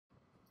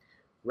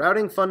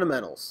Routing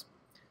fundamentals.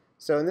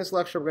 So in this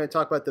lecture, we're going to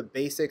talk about the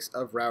basics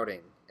of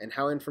routing and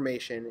how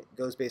information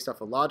goes based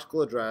off a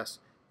logical address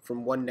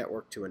from one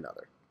network to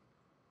another.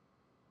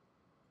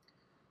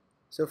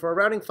 So for our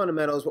routing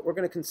fundamentals, what we're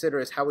going to consider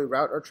is how we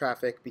route our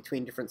traffic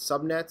between different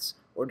subnets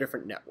or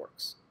different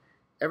networks.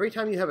 Every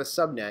time you have a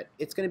subnet,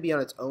 it's going to be on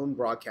its own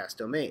broadcast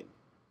domain.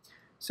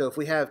 So if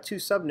we have two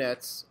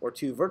subnets or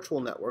two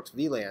virtual networks,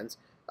 VLANs,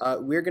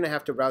 we're going to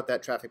have to route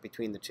that traffic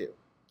between the two.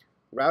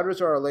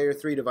 Routers are our layer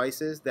 3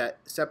 devices that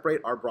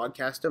separate our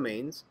broadcast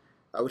domains,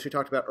 which we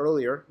talked about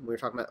earlier when we were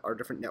talking about our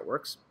different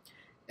networks.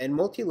 And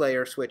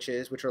multi-layer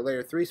switches, which are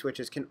layer 3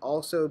 switches, can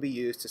also be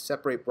used to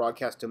separate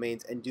broadcast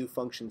domains and do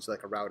functions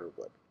like a router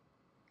would.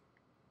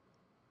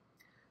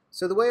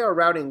 So the way our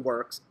routing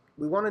works,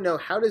 we want to know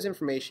how does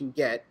information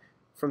get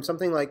from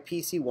something like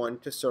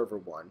PC1 to server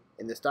 1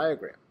 in this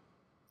diagram.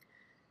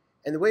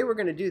 And the way we're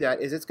going to do that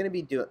is it's going to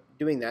be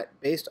doing that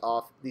based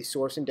off the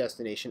source and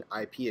destination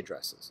IP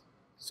addresses.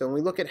 So when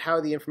we look at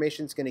how the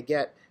information is going to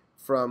get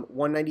from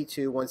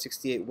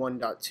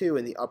 192.168.1.2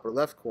 in the upper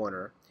left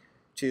corner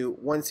to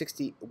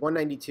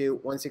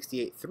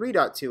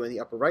 192.168.3.2 in the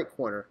upper right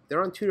corner,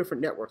 they're on two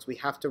different networks. We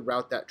have to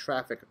route that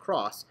traffic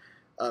across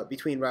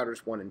between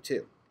routers 1 and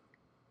 2.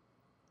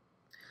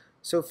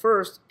 So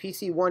first,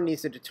 PC1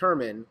 needs to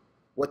determine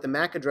what the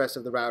MAC address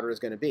of the router is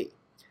going to be.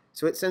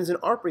 So it sends an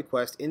ARP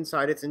request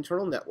inside its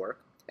internal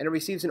network, and it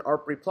receives an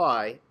ARP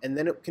reply, and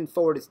then it can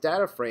forward its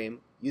data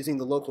frame using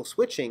the local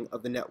switching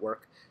of the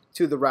network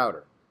to the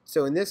router.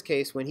 So in this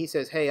case, when he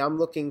says, hey, I'm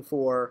looking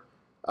for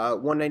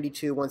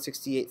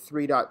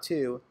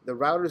 192.168.3.2, the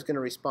router is going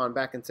to respond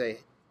back and say,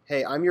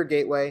 hey, I'm your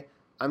gateway.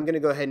 I'm going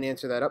to go ahead and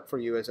answer that up for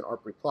you as an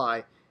ARP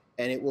reply,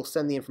 and it will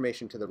send the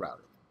information to the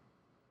router.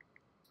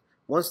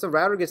 Once the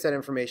router gets that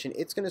information,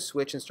 it's going to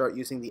switch and start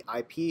using the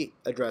IP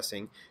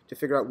addressing to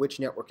figure out which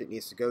network it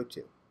needs to go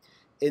to.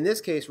 In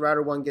this case,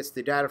 router 1 gets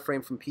the data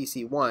frame from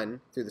PC1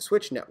 through the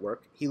switch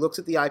network. He looks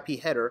at the IP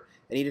header,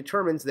 and he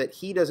determines that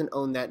he doesn't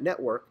own that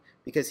network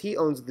because he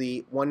owns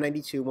the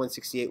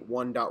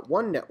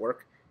 192.168.1.1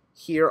 network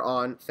here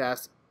on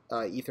Fast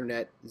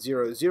Ethernet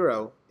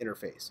 00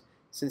 interface.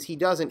 Since he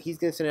doesn't, he's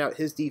going to send out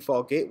his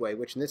default gateway,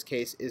 which in this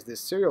case is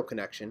this serial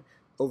connection,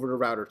 over to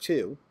router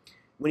 2.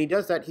 When he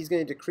does that, he's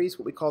going to decrease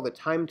what we call the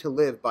time to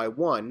live by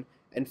 1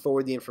 and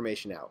forward the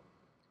information out.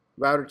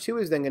 Router 2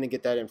 is then going to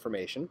get that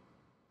information,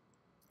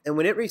 and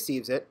when it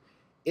receives it,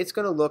 it's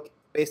going to look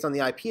based on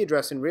the IP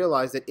address and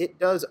realize that it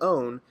does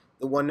own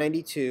the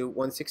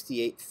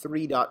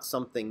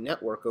 192.168.3.something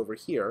network over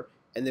here,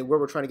 and then where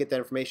we're trying to get that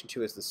information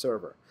to is the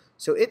server.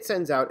 So it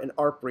sends out an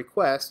ARP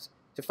request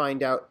to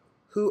find out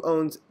who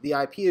owns the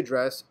IP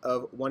address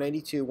of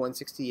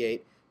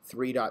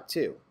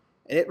 192.168.3.2.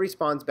 And it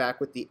responds back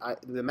with the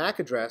MAC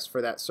address for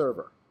that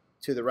server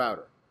to the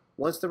router.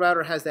 Once the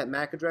router has that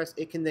MAC address,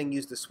 it can then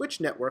use the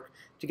switch network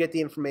to get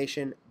the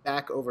information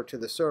back over to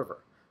the server.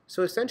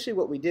 So essentially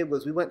what we did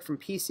was we went from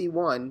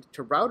PC1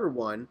 to router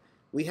 1.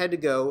 We had to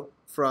go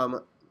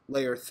from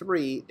layer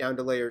 3 down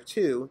to layer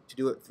 2 to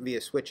do it via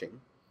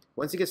switching.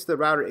 Once it gets to the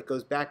router, it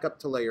goes back up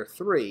to layer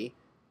 3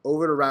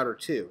 over to router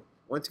 2.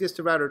 Once it gets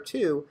to router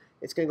 2,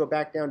 it's going to go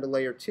back down to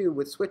layer 2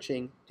 with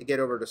switching to get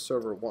over to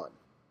server 1.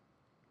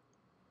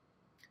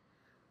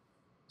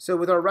 So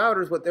with our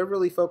routers, what they're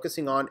really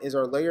focusing on is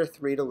our layer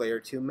 3 to layer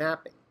 2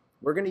 mapping.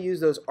 We're going to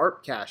use those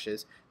ARP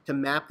caches to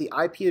map the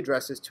IP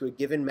addresses to a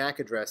given MAC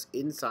address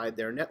inside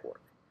their network.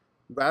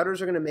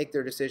 Routers are going to make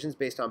their decisions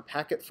based on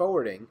packet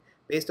forwarding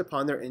based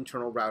upon their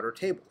internal router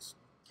tables.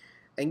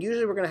 And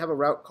usually we're going to have a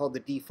route called the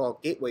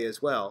default gateway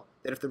as well,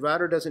 that if the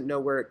router doesn't know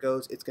where it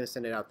goes, it's going to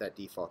send it out that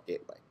default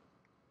gateway.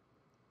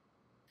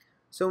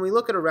 So when we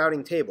look at a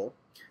routing table,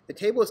 the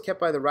table is kept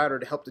by the router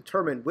to help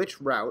determine which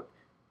route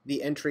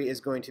the entry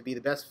is going to be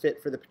the best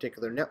fit for the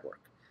particular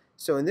network.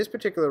 So in this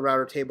particular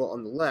router table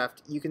on the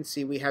left, you can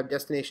see we have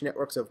destination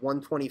networks of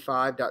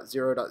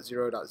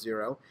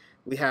 125.0.0.0.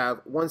 We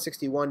have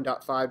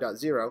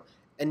 161.5.0,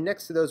 and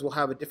next to those we'll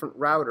have a different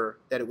router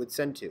that it would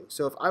send to.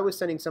 So if I was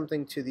sending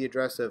something to the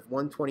address of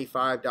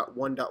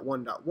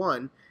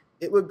 125.1.1.1,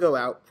 it would go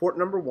out port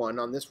number 1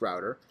 on this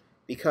router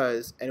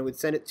and it would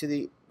send it to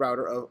the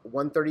router of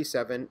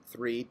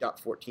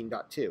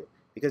 137.3.14.2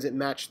 because it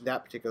matched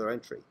that particular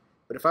entry.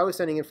 But if I was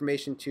sending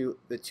information to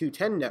the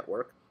 210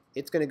 network,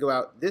 it's going to go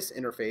out this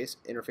interface,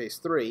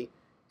 interface 3,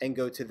 and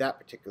go to that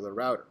particular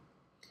router.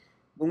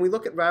 When we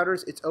look at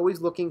routers, it's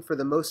always looking for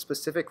the most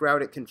specific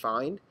route it can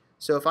find.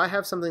 So if I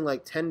have something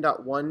like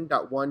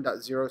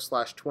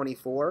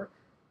 10.1.1.0/24,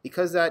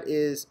 because that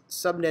is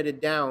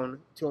subnetted down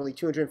to only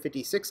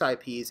 256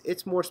 IPs,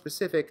 it's more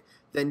specific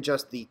than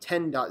just the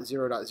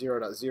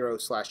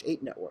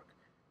 10.0.0.0/8 network,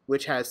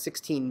 which has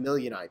 16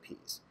 million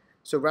IPs.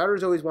 So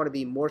routers always want to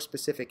be more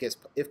specific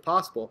if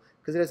possible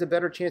because it has a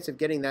better chance of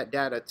getting that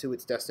data to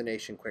its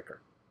destination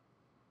quicker.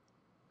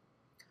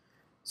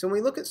 So when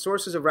we look at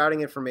sources of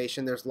routing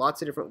information, there's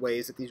lots of different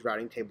ways that these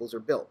routing tables are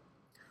built.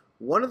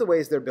 One of the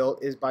ways they're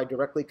built is by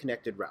directly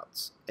connected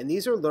routes, and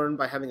these are learned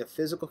by having a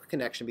physical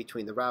connection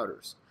between the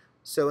routers.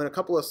 So in a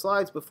couple of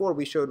slides before,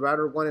 we showed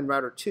router 1 and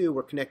router 2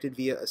 were connected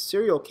via a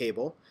serial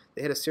cable.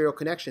 They had a serial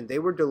connection. They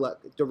were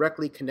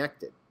directly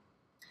connected.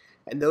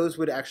 And those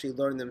would actually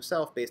learn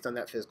themselves based on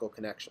that physical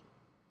connection.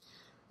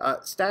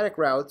 Static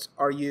routes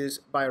are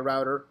used by a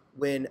router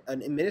when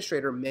an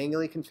administrator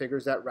manually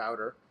configures that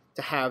router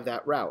to have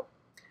that route.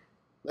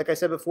 Like I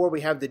said before,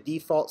 we have the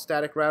default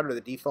static router,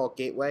 the default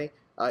gateway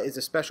is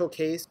a special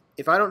case.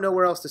 If I don't know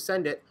where else to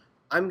send it,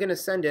 I'm going to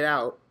send it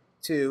out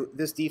to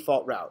this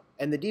default route.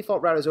 And the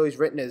default route is always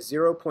written as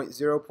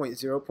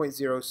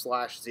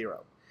 0.0.0.0/0.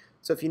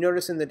 So if you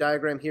notice in the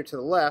diagram here to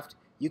the left,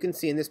 you can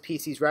see in this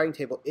PC's routing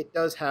table, it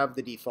does have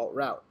the default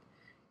route.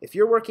 If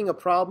you're working a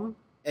problem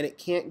and it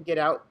can't get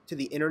out to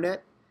the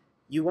internet,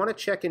 you want to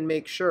check and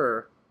make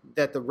sure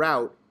that the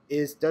route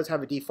does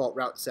have a default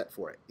route set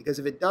for it. Because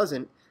if it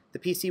doesn't, the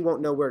PC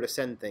won't know where to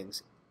send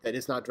things that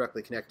it's not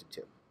directly connected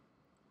to.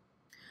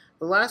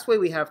 The last way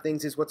we have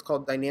things is what's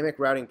called dynamic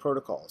routing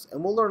protocols.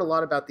 And we'll learn a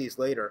lot about these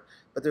later,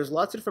 but there's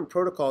lots of different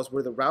protocols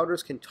where the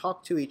routers can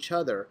talk to each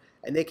other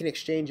and they can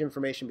exchange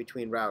information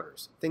between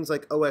routers. Things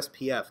like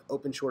OSPF,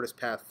 Open Shortest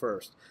Path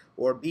First,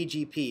 or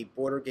BGP,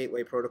 Border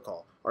Gateway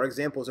Protocol, are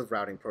examples of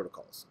routing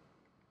protocols.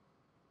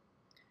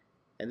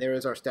 And there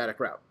is our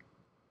static route.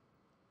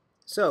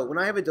 So when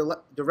I have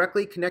a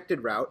directly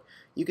connected route,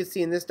 you can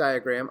see in this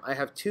diagram, I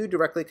have two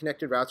directly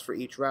connected routes for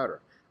each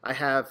router. I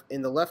have,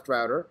 in the left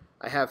router,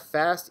 I have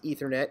fast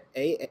Ethernet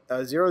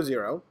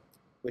A00,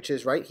 which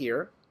is right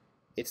here.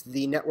 It's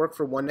the network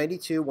for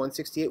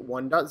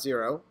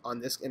 192.168.1.0 on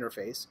this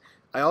interface.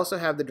 I also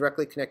have the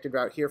directly connected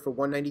route here for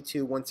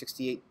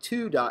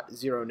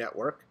 192.168.2.0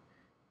 network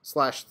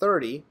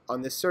 /30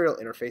 on this serial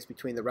interface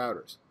between the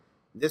routers.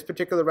 This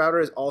particular router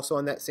is also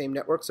on that same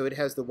network, so it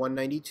has the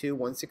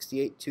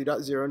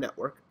 192.168.2.0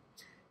 network,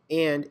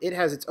 and it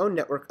has its own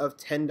network of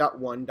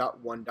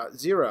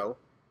 10.1.1.0,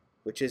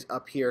 which is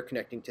up here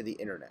connecting to the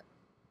internet.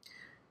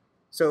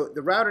 So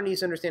the router needs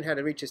to understand how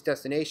to reach its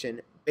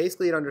destination.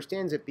 Basically, it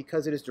understands it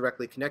because it is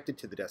directly connected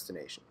to the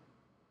destination.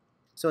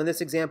 So in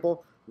this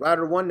example,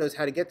 router 1 knows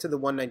how to get to the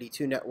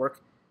 192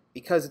 network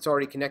because it's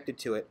already connected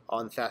to it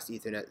on fast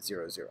Ethernet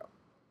 00.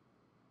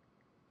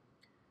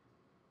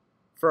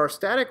 For our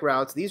static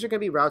routes, these are going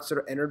to be routes that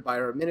are entered by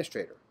our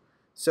administrator.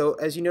 So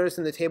as you notice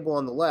in the table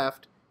on the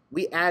left,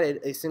 we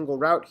added a single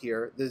route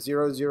here, the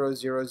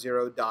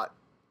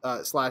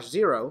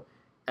 0000./0,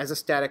 as a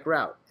static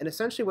route. And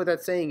essentially what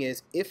that's saying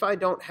is, if I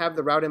don't have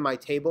the route in my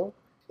table,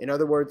 in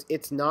other words,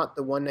 it's not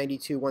the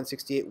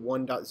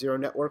 192.168.1.0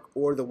 network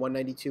or the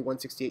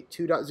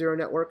 192.168.2.0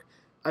 network,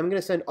 I'm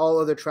going to send all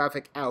other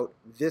traffic out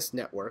this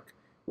network,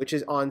 which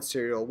is on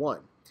serial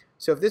 1.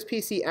 So if this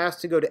PC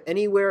asks to go to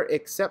anywhere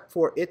except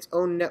for its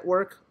own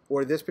network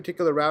or this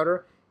particular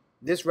router,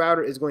 this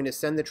router is going to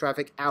send the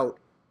traffic out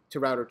to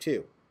router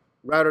 2.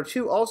 Router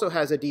 2 also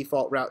has a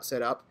default route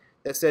set up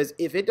that says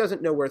if it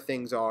doesn't know where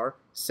things are,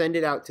 send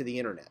it out to the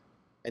internet.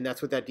 And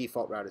that's what that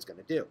default route is going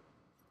to do.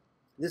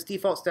 This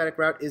default static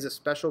route is a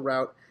special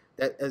route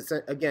that,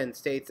 again,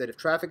 states that if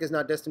traffic is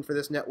not destined for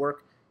this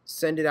network,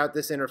 send it out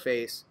this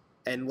interface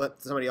and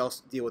let somebody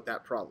else deal with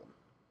that problem.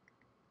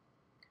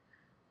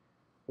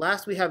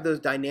 Last, we have those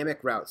dynamic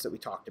routes that we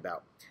talked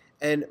about.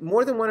 And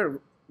more than one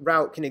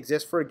route can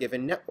exist for a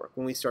given network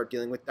when we start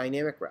dealing with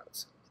dynamic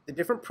routes. The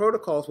different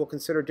protocols will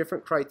consider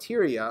different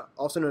criteria,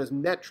 also known as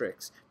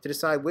metrics, to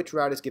decide which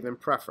route is given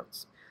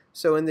preference.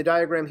 So in the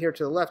diagram here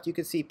to the left, you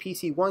can see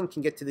PC1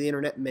 can get to the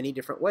internet many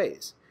different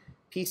ways.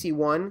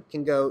 PC1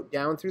 can go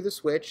down through the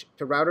switch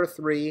to router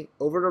 3,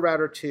 over to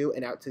router 2,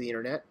 and out to the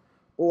internet.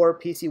 Or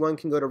PC1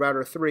 can go to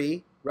router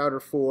 3, router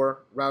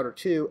 4, router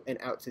 2, and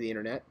out to the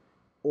internet.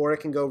 Or it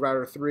can go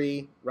router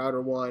 3,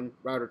 router 1,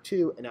 router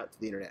 2, and out to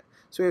the internet.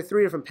 So we have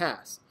three different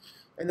paths.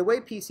 And the way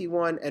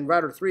PC1 and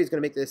router 3 is going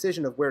to make the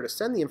decision of where to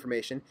send the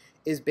information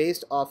is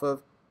based off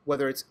of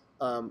whether it's,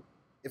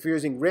 if you're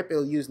using RIP,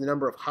 it'll use the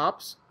number of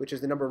hops, which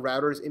is the number of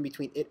routers in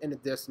between it and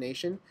its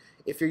destination.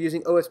 If you're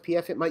using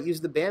OSPF, it might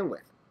use the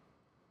bandwidth.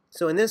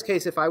 So in this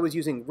case, if I was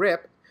using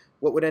RIP,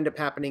 what would end up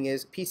happening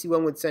is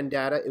PC1 would send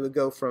data. It would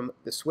go from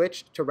the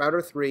switch to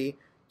router 3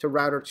 to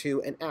router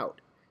 2 and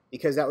out,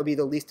 because that would be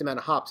the least amount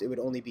of hops. It would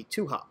only be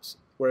 2 hops,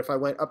 where if I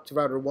went up to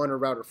router 1 or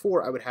router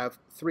 4, I would have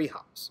 3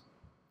 hops,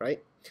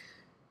 right?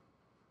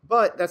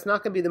 But that's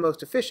not going to be the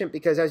most efficient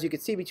because, as you can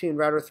see, between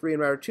router 3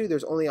 and router 2,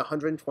 there's only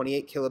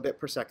 128 kilobit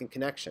per second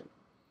connection.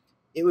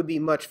 It would be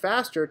much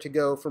faster to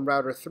go from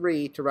router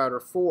 3 to router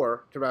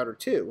 4 to router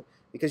 2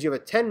 because you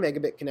have a 10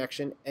 megabit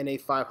connection and a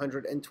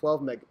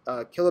 512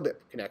 kilobit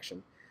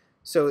connection.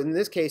 So in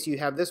this case, you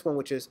have this one,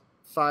 which is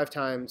 4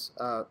 times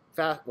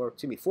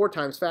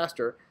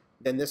faster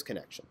than this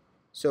connection.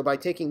 So by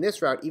taking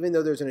this route, even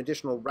though there's an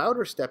additional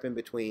router step in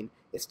between,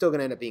 it's still going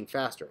to end up being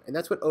faster. And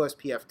that's what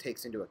OSPF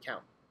takes into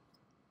account.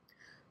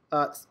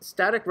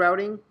 Static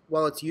routing,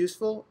 while it's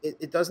useful,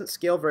 it doesn't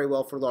scale very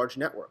well for large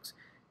networks.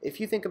 If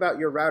you think about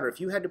your router, if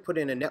you had to put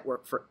in a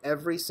network for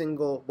every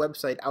single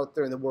website out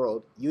there in the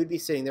world, you would be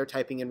sitting there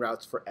typing in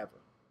routes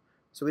forever.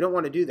 So we don't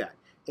want to do that.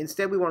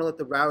 Instead, we want to let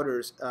the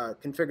routers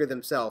configure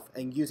themselves,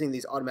 and using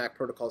these automatic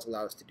protocols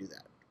allow us to do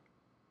that.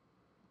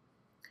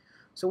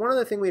 So one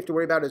other thing we have to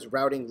worry about is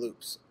routing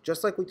loops.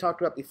 Just like we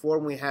talked about before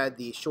when we had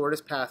the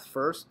shortest path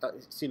first,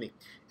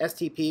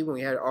 STP, when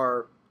we had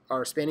our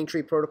spanning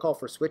tree protocol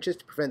for switches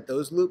to prevent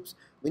those loops,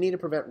 we need to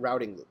prevent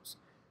routing loops.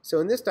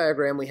 So in this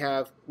diagram, we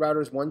have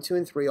routers 1, 2,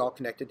 and 3 all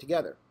connected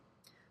together.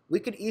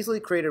 We could easily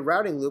create a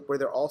routing loop where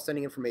they're all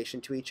sending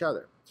information to each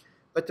other.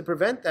 But to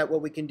prevent that,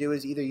 what we can do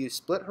is either use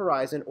split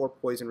horizon or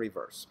poison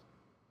reverse.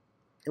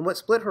 And what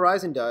split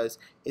horizon does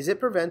is it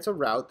prevents a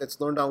route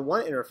that's learned on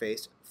one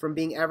interface from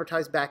being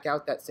advertised back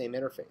out that same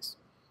interface.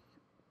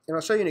 And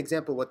I'll show you an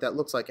example of what that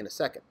looks like in a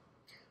second.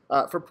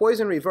 For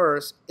poison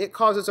reverse, it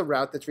causes a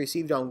route that's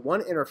received on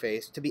one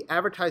interface to be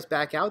advertised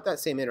back out that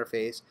same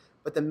interface,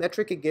 but the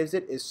metric it gives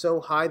it is so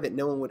high that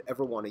no one would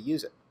ever want to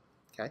use it.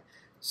 Okay?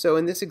 So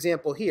in this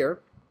example here,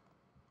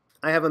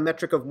 I have a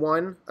metric of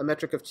 1, a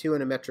metric of 2,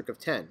 and a metric of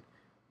 10.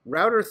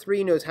 Router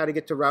 3 knows how to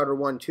get to router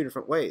 1 two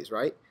different ways,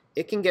 right?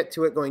 It can get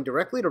to it going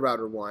directly to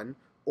router 1,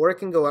 or it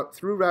can go up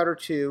through router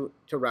 2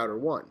 to router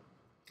 1.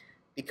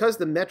 Because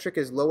the metric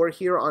is lower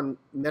here on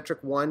metric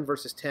 1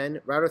 versus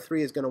 10, router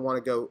 3 is going to want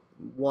to go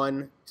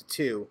 1 to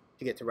 2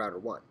 to get to router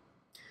 1.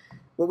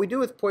 What we do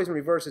with poison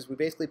reverse is we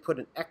basically put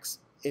an X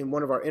in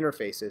one of our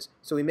interfaces,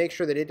 so we make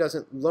sure that it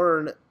doesn't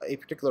learn a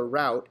particular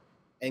route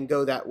and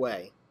go that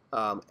way.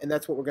 And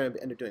that's what we're going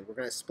to end up doing. We're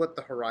going to split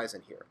the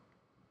horizon here.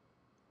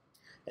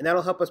 And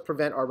that'll help us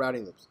prevent our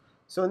routing loops.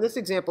 So in this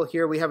example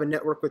here, we have a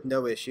network with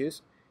no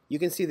issues. You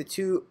can see the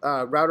two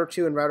router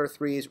 2 and router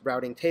 3's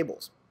routing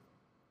tables.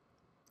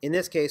 In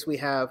this case, we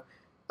have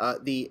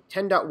the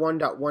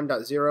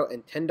 10.1.1.0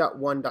 and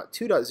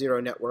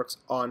 10.1.2.0 networks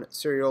on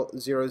serial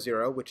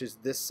 00, which is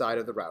this side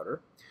of the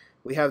router.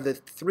 We have the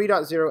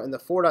 3.0 and the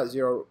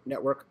 4.0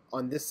 network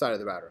on this side of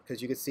the router,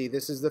 because you can see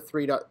this is the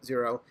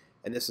 3.0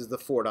 and this is the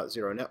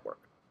 4.0 network.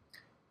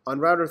 On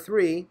router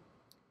 3,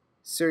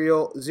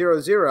 serial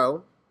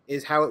 00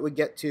 is how it would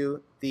get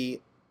to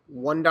the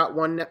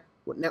 1.1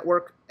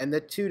 network and the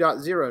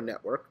 2.0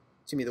 network,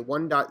 the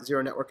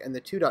 1.0 network and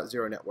the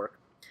 2.0 network.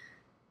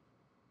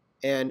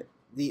 And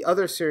the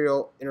other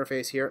serial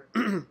interface here,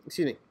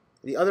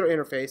 the other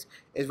interface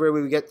is where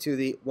we would get to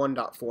the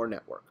 1.4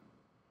 network.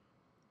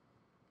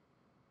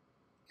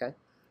 Okay.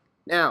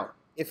 Now,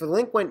 if a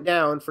link went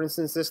down, for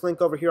instance, this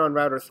link over here on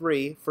router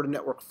 3 for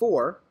network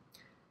 4,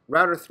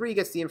 router 3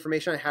 gets the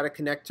information on how to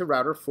connect to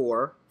router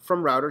 4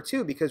 from router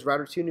 2, because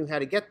router 2 knew how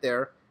to get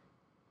there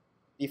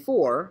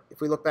before. If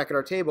we look back at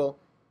our table,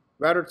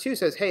 router 2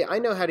 says, hey, I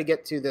know how to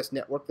get to this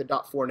network, the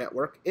 .4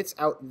 network. It's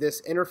out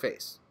this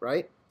interface,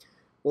 right?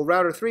 Well,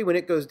 router 3, when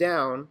it goes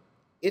down,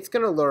 it's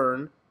going to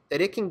learn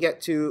that it can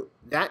get to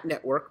that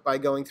network by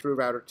going through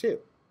router 2.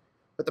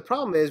 But the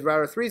problem is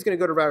router 3 is going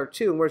to go to router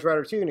 2, and where's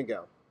router 2 going to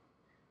go?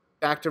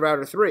 Back to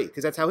router 3,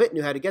 because that's how it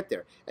knew how to get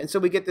there. And so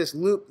we get this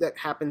loop that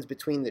happens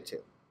between the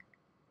two.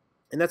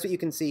 And that's what you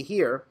can see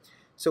here.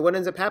 So what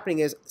ends up happening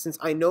is, since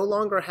I no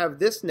longer have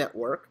this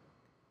network,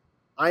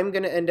 I'm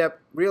going to end up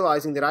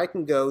realizing that I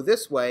can go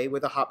this way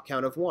with a hop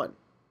count of 1.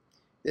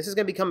 This is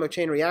going to become a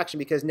chain reaction,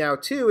 because now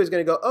 2 is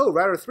going to go, oh,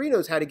 router 3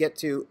 knows how to get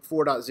to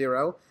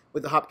 4.0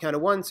 with a hop count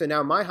of 1, so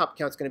now my hop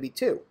count is going to be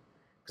 2.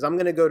 Because I'm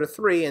going to go to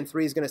 3, and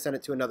 3 is going to send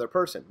it to another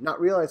person, not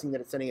realizing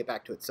that it's sending it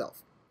back to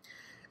itself.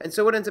 And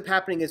so what ends up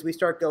happening is we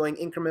start going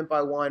increment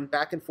by 1,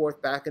 back and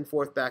forth, back and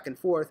forth, back and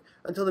forth,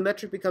 until the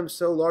metric becomes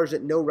so large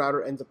that no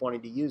router ends up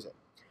wanting to use it.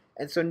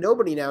 And so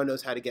nobody now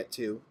knows how to get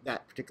to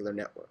that particular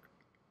network.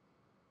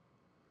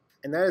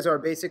 And that is our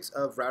basics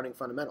of routing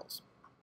fundamentals.